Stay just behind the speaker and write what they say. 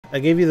I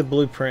gave you the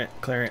blueprint,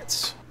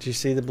 Clarence. Did you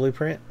see the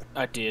blueprint?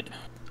 I did.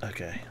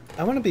 Okay.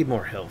 I want to be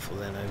more helpful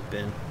than I've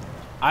been.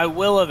 I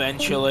will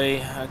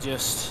eventually. I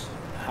just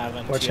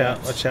haven't. Watch yet.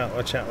 out! Watch out!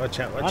 Watch out! Watch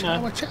out! Watch I out!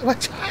 know. Watch out!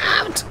 Watch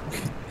out!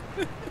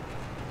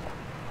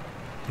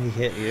 He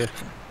hit you.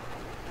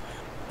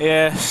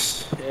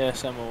 Yes.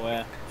 Yes, I'm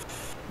aware.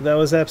 That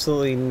was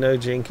absolutely no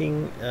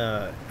jinking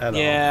at all.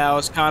 Yeah, I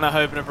was kind of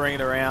hoping to bring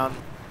it around.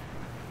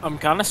 I'm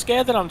kind of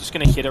scared that I'm just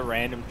going to hit a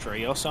random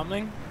tree or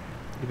something.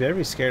 You better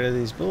be scared of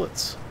these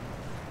bullets.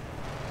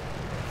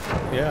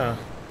 Yeah.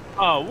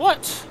 Oh,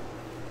 what?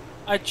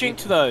 I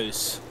jinked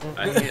those.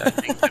 I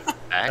think the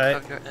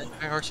back of your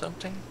engine or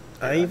something.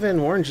 I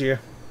even warned you.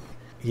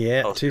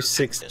 Yeah, Oh,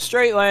 260.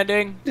 Straight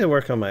landing. Need to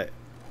work on my.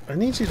 I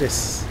need you to.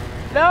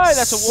 No,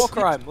 that's a war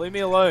crime. Leave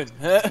me alone.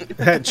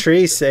 That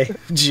tree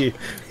saved you.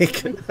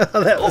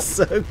 Oh, that was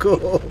so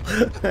cool.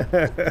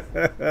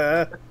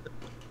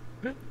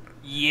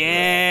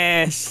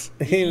 Yes.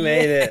 He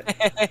made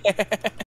it.